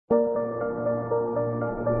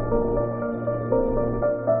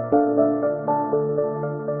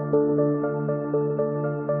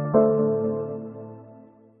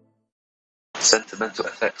Sentimental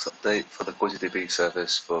FX update for the QUASIDB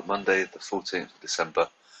service for Monday the 14th of December.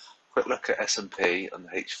 Quick look at S&P on the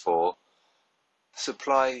H4. The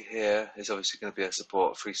supply here is obviously going to be a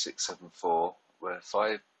support of 3674. We're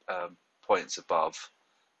 5 points above.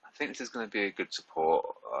 I think this is going to be a good support.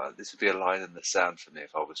 This would be a line in the sand for me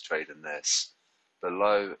if I was trading this.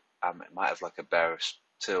 Below, it might have like a bearish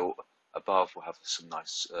tilt. Above, we'll have some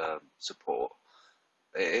nice support.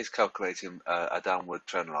 It is calculating a downward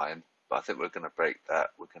trend line, but I think we're going to break that.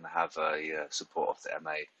 We're going to have a support off the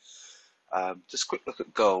MA. Just a quick look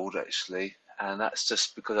at gold actually, and that's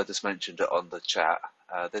just because I just mentioned it on the chat.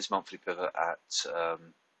 There's monthly pivot at, so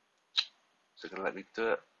going to let me do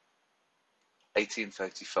it,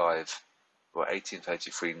 1835, or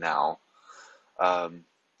 1833 now, and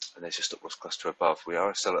there's just stop loss cluster above. We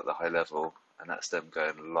are still at the high level, and that's them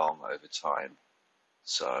going long over time.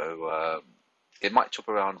 So it might chop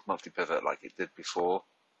around monthly pivot like it did before,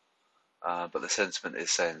 but the sentiment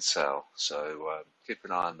is saying sell. So keep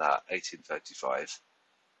an eye on that. 1835.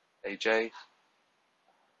 AJ,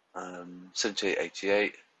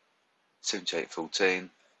 7888, 7814.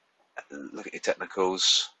 Look at your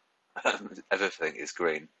technicals. Everything is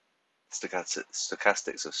green.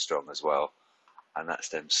 Stochastics are strong as well, and that's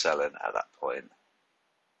them selling at that point.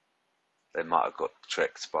 They might have got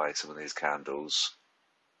tricked by some of these candles.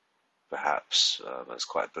 Perhaps it's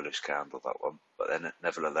quite a bullish candle, that one, but then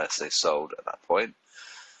nevertheless they sold at that point.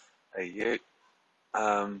 AU,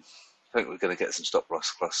 I think we're going to get some stop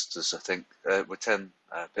loss clusters. I think we're 10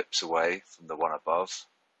 pips away from the one above,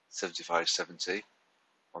 75.70.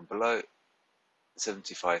 One below,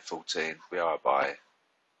 75.14. We are a buy,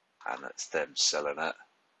 and that's them selling it.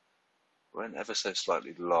 Went ever so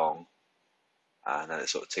slightly long, and then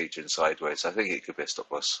it's sort of teetering sideways. I think it could be a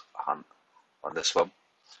stop loss hunt on this one.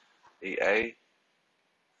 EA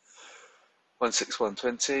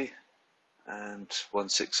 16120 and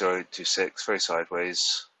 16026, very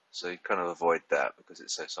sideways, so you kind of avoid that because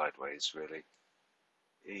it's so sideways really.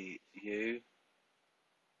 EU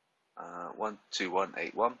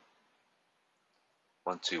 12181,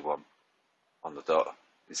 121 on the dot,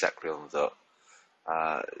 exactly on the dot.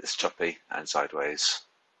 It's choppy and sideways.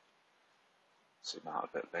 Zoom out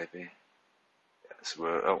a bit maybe. Yeah, so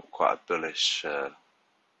we're on quite a bullish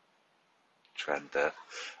trend there.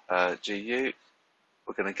 GU,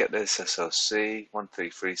 we're going to get this SLC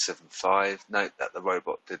 13375. Note that the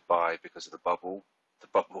robot did buy because of the bubble. The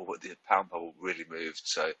pound bubble really moved,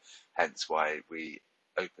 so hence why we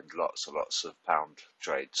opened lots and lots of pound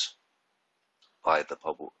trades by the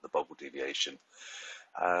bubble deviation.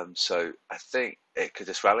 So I think it could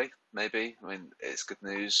just rally, maybe. I mean, it's good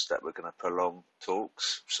news that we're going to prolong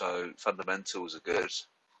talks, so fundamentals are good. It's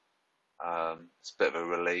a bit of a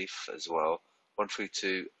relief as well.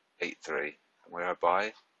 13283, and we are a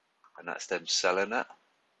buy, and that's them selling it.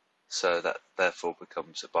 So that therefore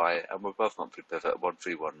becomes a buy, and we're above monthly pivot at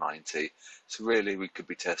 13190. So really, we could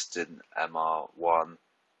be testing MR1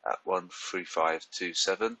 at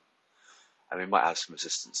 13527, and we might have some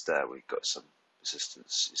resistance there. We've got some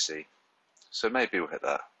resistance, you see. So maybe we'll hit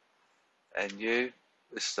that. NU,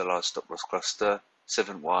 this is the last stop loss cluster,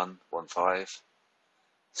 7115,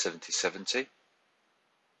 7070.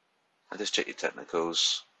 And just check your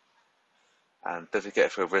technicals. And don't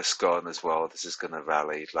forget, for a risk on as well, this is going to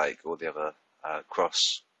rally like all the other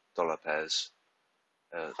cross dollar pairs.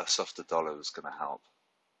 A softer dollar is going to help.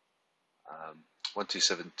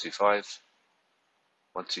 12725,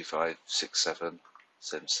 12567,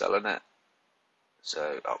 so I'm selling it.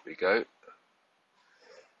 So up we go.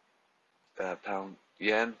 Pound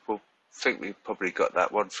yen, we'll think we probably got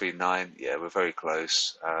that 139. Yeah, we're very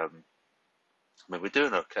close. I mean, we're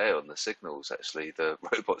doing okay on the signals actually. The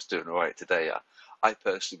robot's doing alright today. I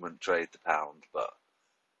personally wouldn't trade the pound, but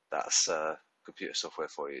that's computer software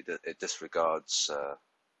for you. It disregards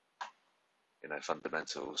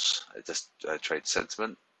fundamentals. It just trades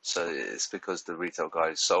sentiment. So it's because the retail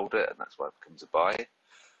guys sold it, and that's why it becomes a buy.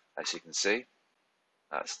 As you can see,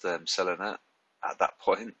 that's them selling it at that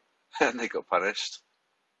point, and they got punished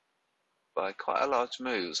by quite a large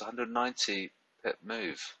move. It was 190 pip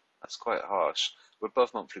move. That's quite harsh. We're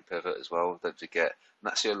above monthly pivot as well, don't forget.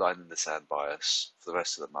 And that's your line in the sand bias for the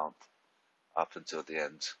rest of the month, up until the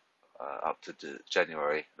end, up to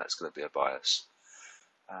January. That's going to be a bias.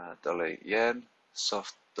 Dollar yen,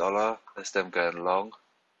 soft dollar, that's them going long.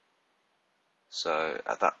 So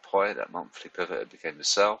at that point, at monthly pivot, it became a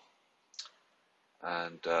sell.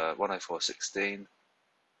 And 104.16,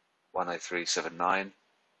 103.79.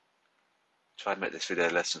 Try and make this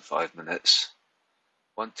video less than 5 minutes.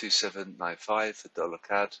 12795 for dollar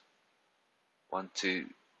CAD,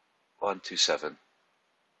 127.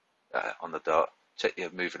 on the dot. Check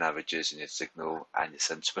your moving averages and your signal and your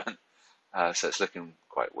sentiment. So it's looking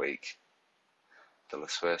quite weak. Dollar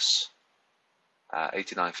Swiss,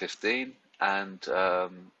 89.15 and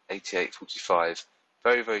 88.45.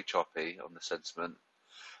 Very, very choppy on the sentiment.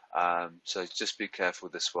 So just be careful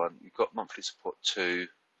with this one. You've got monthly support 2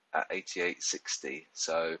 at 88.60.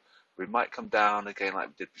 So we might come down again like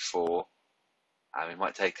we did before. And we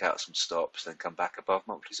might take out some stops, then come back above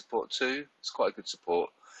monthly support 2. It's quite a good support.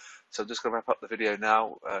 So I'm just going to wrap up the video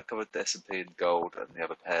now. Covered the S&P and gold and the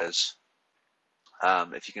other pairs.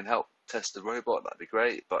 If you can help test the robot, that'd be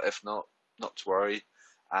great. But if not, not to worry.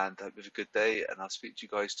 And hope you have a good day. And I'll speak to you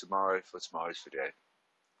guys tomorrow for tomorrow's video.